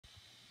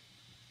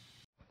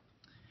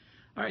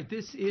All right,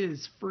 this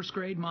is first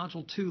grade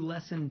module 2,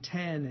 lesson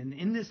 10. And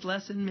in this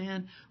lesson,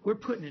 man, we're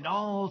putting it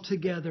all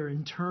together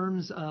in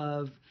terms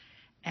of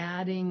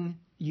adding,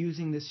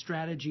 using the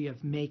strategy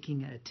of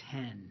making a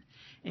 10.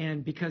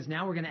 And because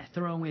now we're going to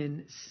throw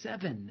in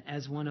 7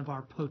 as one of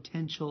our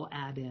potential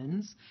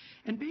add-ins.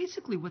 And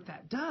basically what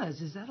that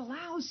does is that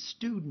allows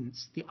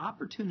students the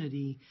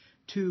opportunity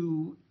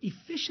to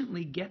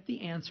efficiently get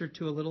the answer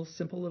to a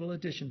simple little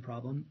addition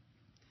problem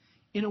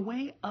in a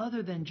way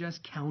other than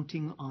just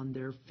counting on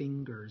their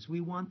fingers. We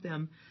want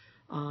them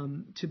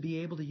to be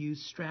able to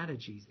use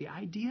strategies. The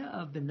idea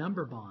of the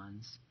number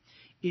bonds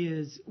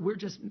is we're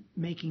just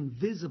making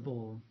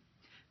visible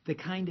the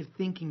kind of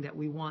thinking that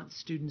we want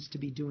students to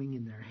be doing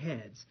in their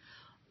heads.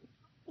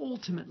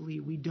 Ultimately,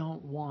 we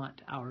don't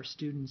want our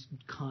students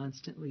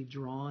constantly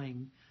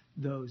drawing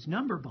those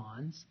number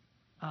bonds,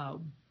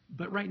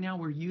 but right now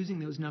we're using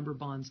those number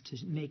bonds to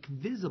make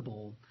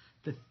visible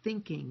the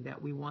thinking that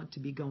we want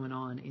to be going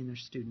on in their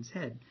student's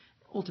head.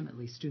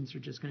 Ultimately, students are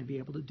just going to be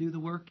able to do the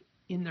work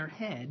in their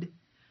head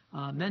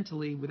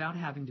mentally without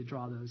having to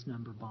draw those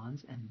number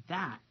bonds, and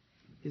that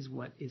is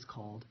what is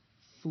called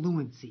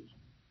fluency.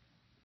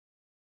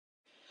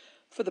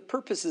 For the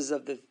purposes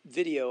of the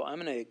video,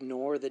 I'm going to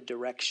ignore the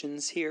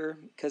directions here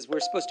because we're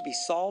supposed to be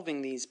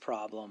solving these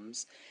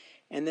problems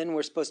and then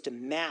we're supposed to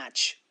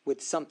match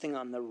with something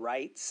on the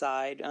right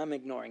side. I'm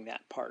ignoring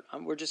that part.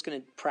 We're just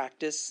going to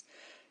practice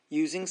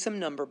using some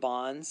number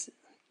bonds,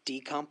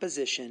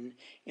 decomposition,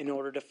 in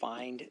order to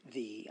find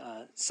the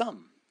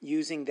sum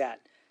using that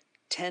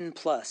 10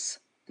 plus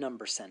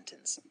number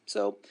sentence.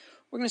 So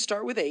we're going to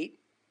start with 8,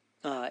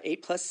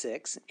 8 plus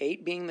 6,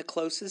 8 being the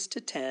closest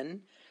to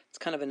 10. It's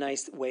kind of a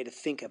nice way to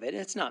think of it.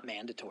 It's not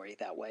mandatory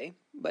that way,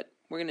 but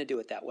we're going to do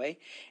it that way.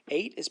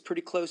 8 is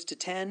pretty close to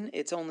 10.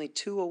 It's only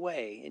 2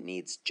 away. It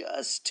needs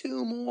just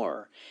 2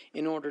 more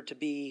in order to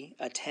be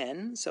a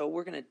 10. So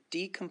we're going to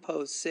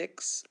decompose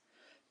 6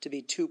 to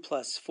be 2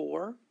 plus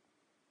 4.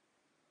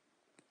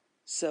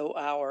 So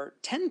our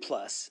 10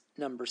 plus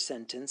number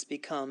sentence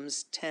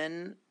becomes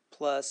 10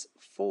 plus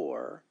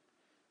 4,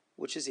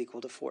 which is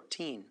equal to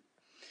 14.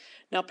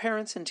 Now,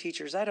 parents and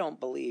teachers, I don't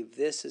believe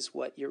this is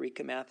what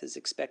Eureka Math is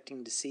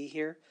expecting to see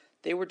here.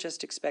 They were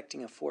just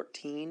expecting a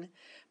 14,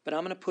 but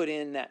I'm going to put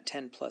in that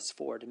 10 plus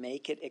 4 to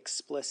make it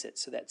explicit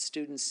so that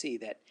students see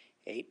that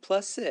 8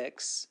 plus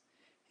 6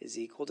 is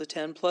equal to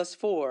 10 plus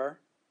 4,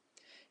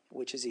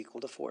 which is equal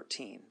to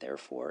 14.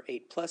 Therefore,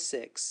 8 plus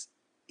 6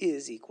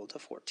 is equal to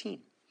 14.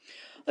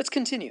 Let's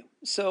continue.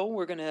 So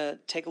we're going to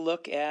take a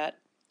look at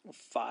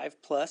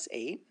 5 plus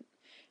 8.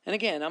 And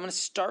again, I'm going to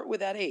start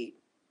with that 8.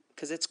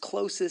 Because it's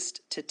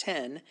closest to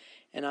 10,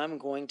 and I'm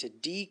going to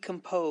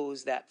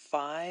decompose that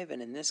 5,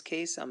 and in this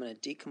case I'm going to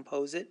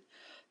decompose it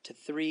to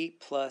 3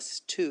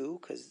 plus 2,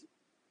 because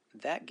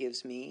that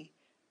gives me,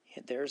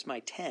 there's my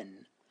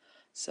 10.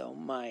 So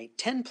my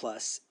 10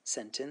 plus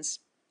sentence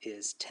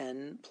is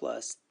 10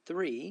 plus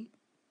 3,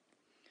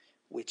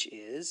 which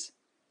is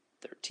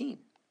 13.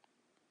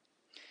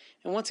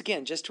 And once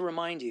again, just to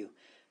remind you,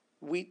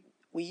 we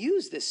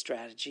use this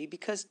strategy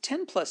because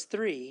 10 plus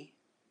 3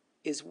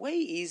 is way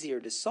easier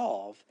to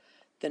solve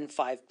than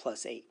 5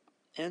 plus 8.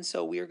 And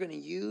so we are going to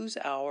use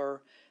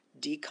our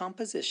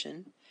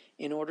decomposition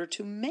in order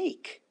to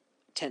make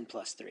 10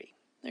 plus 3.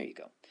 There you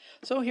go.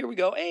 So here we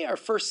go. Our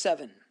first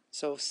 7.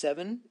 So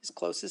 7 is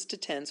closest to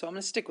 10, so I'm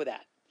going to stick with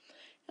that.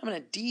 I'm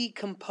going to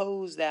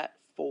decompose that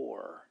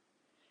 4.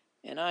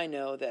 And I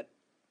know that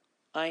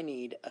I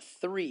need a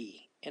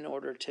 3 in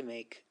order to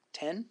make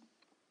 10.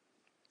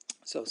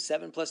 So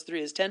 7 plus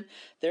 3 is 10.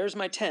 There's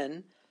my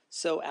 10.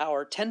 So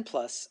our 10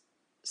 plus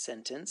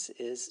sentence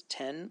is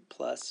 10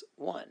 plus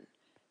 1.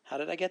 How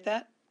did I get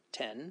that?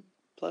 10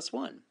 plus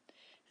 1.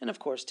 And of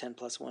course 10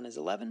 plus 1 is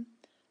 11.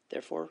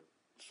 Therefore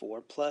 4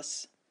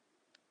 plus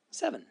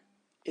 7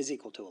 is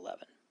equal to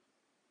 11.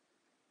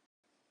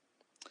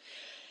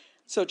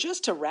 So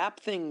just to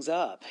wrap things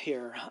up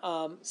here,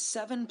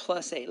 7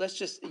 plus 8, let's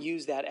just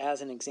use that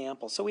as an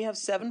example. So we have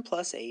 7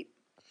 plus 8.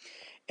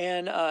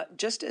 And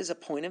just as a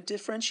point of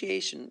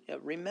differentiation,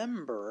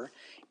 remember,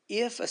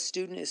 if a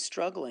student is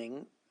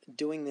struggling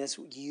doing this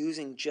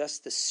using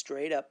just the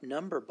straight up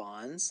number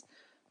bonds,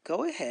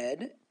 go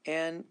ahead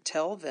and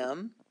tell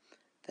them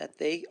that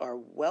they are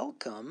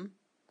welcome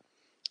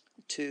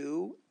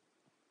to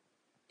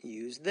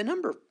use the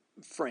number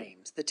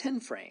frames, the 10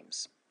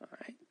 frames. All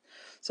right.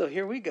 So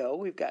here we go.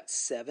 We've got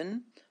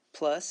 7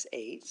 plus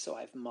 8. So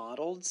I've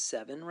modeled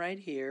 7 right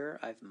here.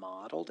 I've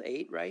modeled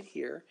 8 right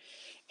here.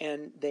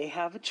 And they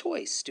have a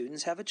choice.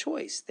 Students have a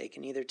choice. They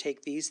can either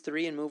take these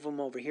 3 and move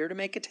them over here to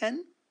make a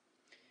 10.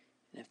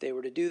 And if they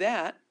were to do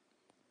that,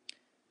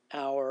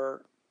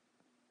 our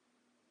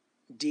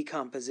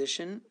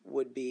decomposition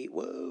would be,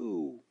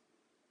 whoa,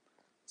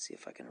 let's see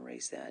if I can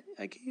erase that.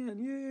 I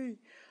can, yay.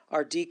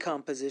 Our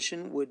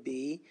decomposition would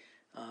be,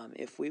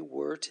 if we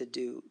were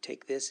to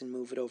take this and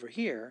move it over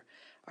here,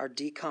 our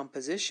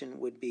decomposition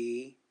would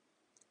be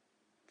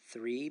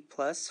 3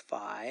 plus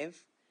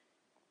 5,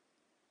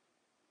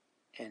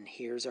 and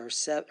here's our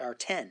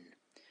 10,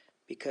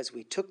 because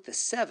we took the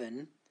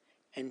 7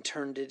 and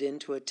turned it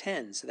into a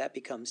 10. So that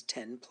becomes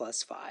 10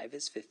 plus 5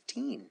 is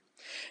 15.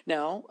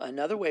 Now,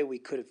 another way we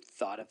could have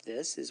thought of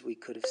this is we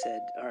could have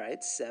said, all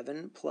right,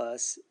 7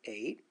 plus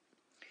 8.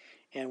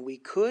 And we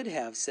could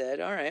have said,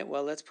 all right,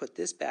 well, let's put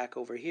this back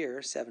over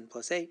here, 7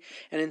 plus 8.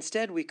 And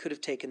instead, we could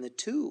have taken the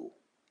 2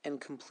 and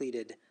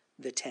completed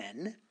the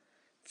 10,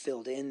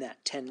 filled in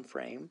that 10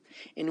 frame,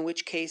 in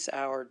which case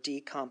our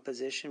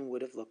decomposition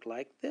would have looked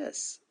like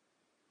this.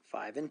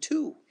 5 and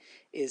 2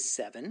 is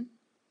 7.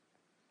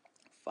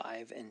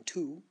 5 and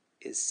 2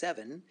 is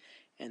 7.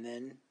 And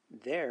then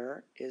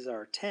there is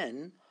our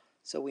 10.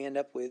 So we end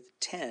up with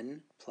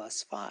 10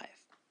 plus 5.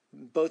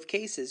 In both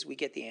cases, we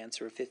get the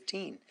answer of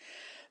 15.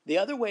 The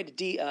other way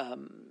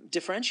to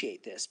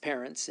differentiate this,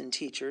 parents and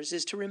teachers,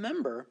 is to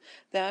remember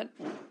that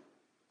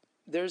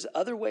there's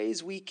other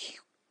ways we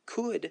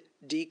could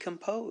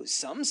decompose.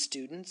 Some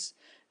students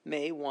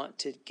may want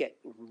to get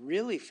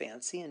really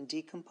fancy and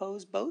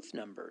decompose both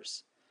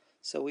numbers.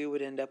 So we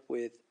would end up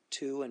with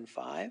 2 and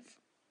 5,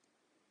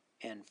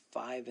 and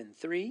 5 and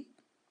 3,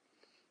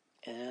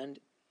 and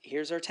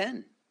here's our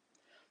 10.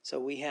 So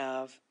we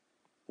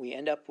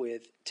end up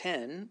with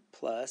 10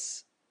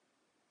 plus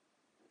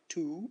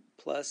 2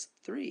 plus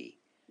 3.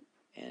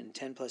 And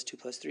 10 plus 2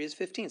 plus 3 is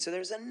 15. So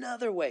there's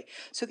another way.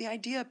 So the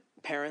idea,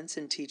 parents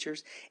and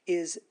teachers,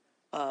 is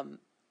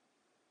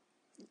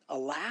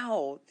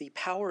allow the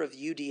power of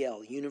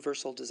UDL,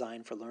 Universal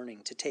Design for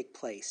Learning, to take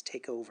place,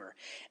 take over,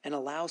 and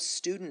allow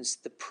students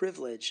the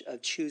privilege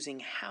of choosing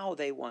how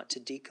they want to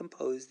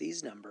decompose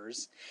these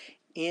numbers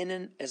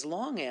as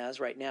long as,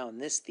 right now in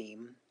this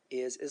theme,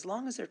 is as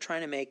long as they're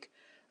trying to make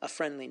a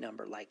friendly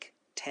number like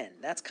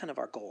 10. That's kind of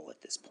our goal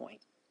at this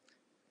point.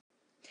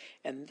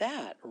 And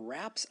that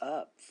wraps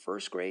up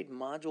first grade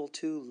Module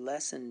 2,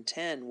 Lesson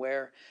 10,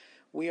 where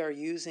we are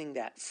using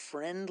that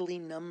friendly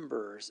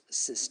numbers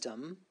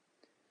system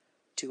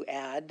to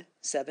add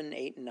 7,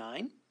 8, and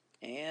 9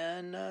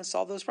 and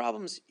solve those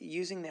problems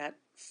using that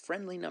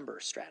friendly number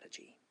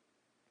strategy.